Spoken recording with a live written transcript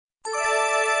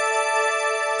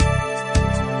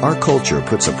Our culture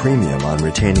puts a premium on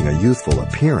retaining a youthful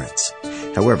appearance.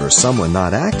 However, someone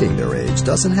not acting their age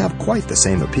doesn't have quite the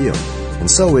same appeal. And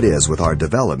so it is with our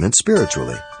development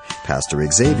spiritually. Pastor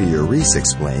Xavier Reese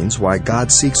explains why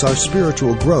God seeks our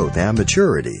spiritual growth and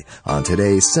maturity on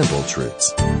today's Simple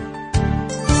Truths.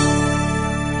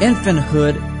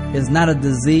 Infanthood is not a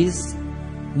disease,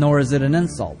 nor is it an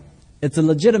insult. It's a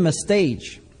legitimate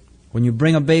stage. When you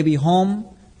bring a baby home,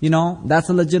 that's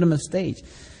a legitimate stage.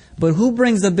 But who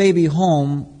brings a baby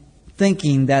home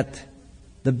thinking that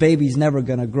the baby's never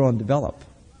going to grow and develop?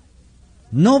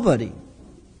 Nobody.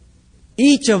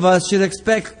 Each of us should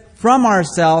expect from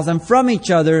ourselves and from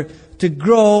each other to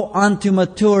grow unto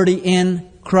maturity in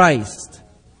Christ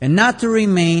and not to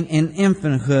remain in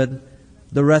infanthood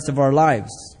the rest of our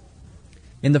lives.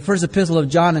 In the first epistle of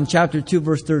John in chapter 2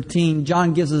 verse 13,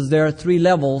 John gives us there 3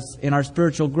 levels in our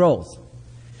spiritual growth.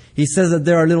 He says that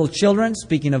there are little children,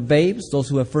 speaking of babes, those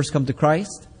who have first come to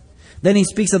Christ. Then he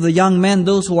speaks of the young men,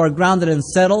 those who are grounded and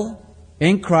settled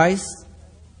in Christ.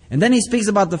 And then he speaks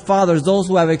about the fathers, those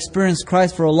who have experienced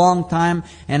Christ for a long time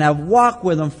and have walked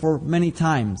with Him for many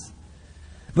times.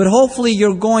 But hopefully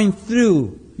you're going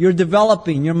through, you're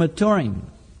developing, you're maturing.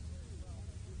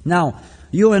 Now,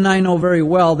 you and I know very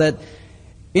well that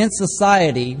in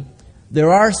society,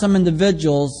 there are some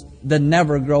individuals that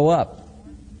never grow up.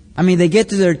 I mean, they get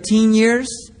to their teen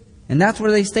years, and that's where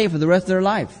they stay for the rest of their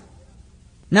life.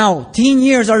 Now, teen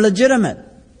years are legitimate.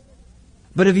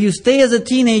 But if you stay as a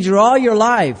teenager all your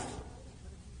life,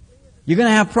 you're going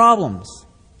to have problems.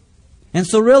 And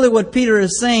so really what Peter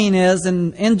is saying is,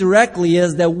 and indirectly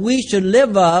is, that we should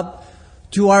live up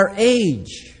to our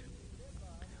age.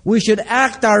 We should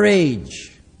act our age.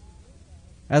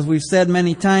 As we've said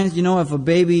many times, if a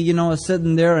baby, is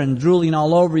sitting there and drooling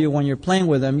all over you when you're playing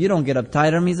with him, you don't get uptight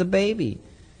on him, he's a baby.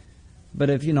 But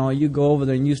if, you go over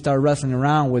there and you start wrestling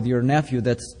around with your nephew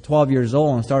that's 12 years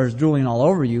old and starts drooling all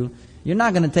over you, you're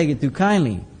not going to take it too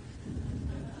kindly.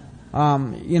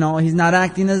 He's not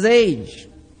acting his age.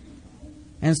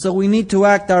 And so we need to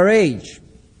act our age.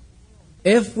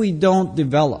 If we don't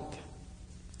develop,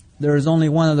 there is only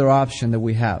one other option that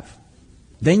we have.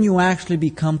 Then you actually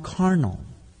become carnal.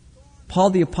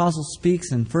 Paul the Apostle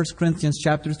speaks in 1 Corinthians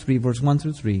chapter 3, verse 1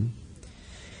 through 3.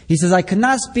 He says, I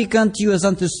cannot speak unto you as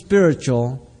unto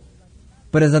spiritual,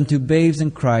 but as unto babes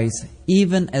in Christ,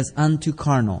 even as unto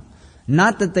carnal.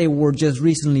 Not that they were just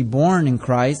recently born in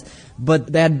Christ,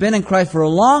 but they had been in Christ for a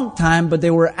long time, but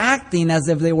they were acting as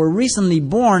if they were recently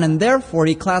born, and therefore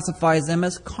he classifies them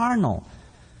as carnal.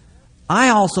 I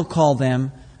also call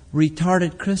them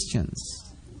retarded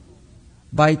Christians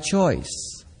by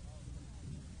choice.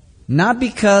 Not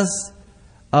because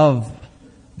of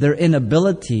their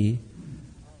inability,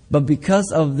 but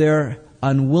because of their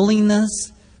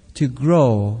unwillingness to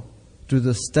grow through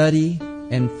the study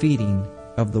and feeding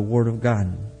of the Word of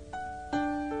God.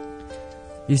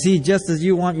 You see, just as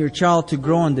you want your child to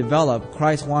grow and develop,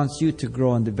 Christ wants you to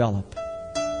grow and develop.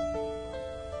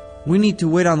 We need to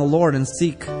wait on the Lord and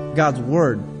seek God's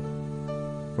Word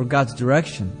or God's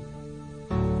direction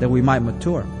that we might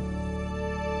mature.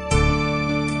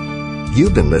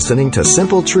 You've been listening to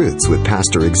Simple Truths with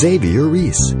Pastor Xavier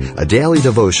Reese, a daily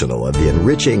devotional of the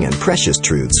enriching and precious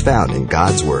truths found in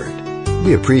God's Word.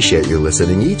 We appreciate you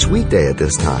listening each weekday at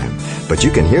this time, but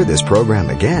you can hear this program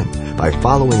again by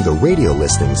following the radio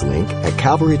listings link at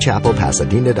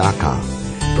CalvaryChapelPasadena.com.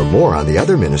 For more on the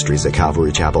other ministries at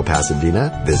Calvary Chapel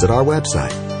Pasadena, visit our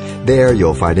website. There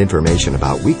you'll find information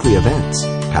about weekly events,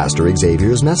 Pastor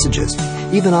Xavier's messages,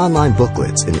 even online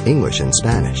booklets in English and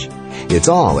Spanish. It's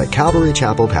all at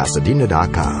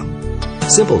CalvaryChapelPasadena.com.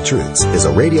 Simple Truths is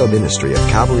a radio ministry of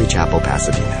Calvary Chapel,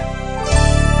 Pasadena.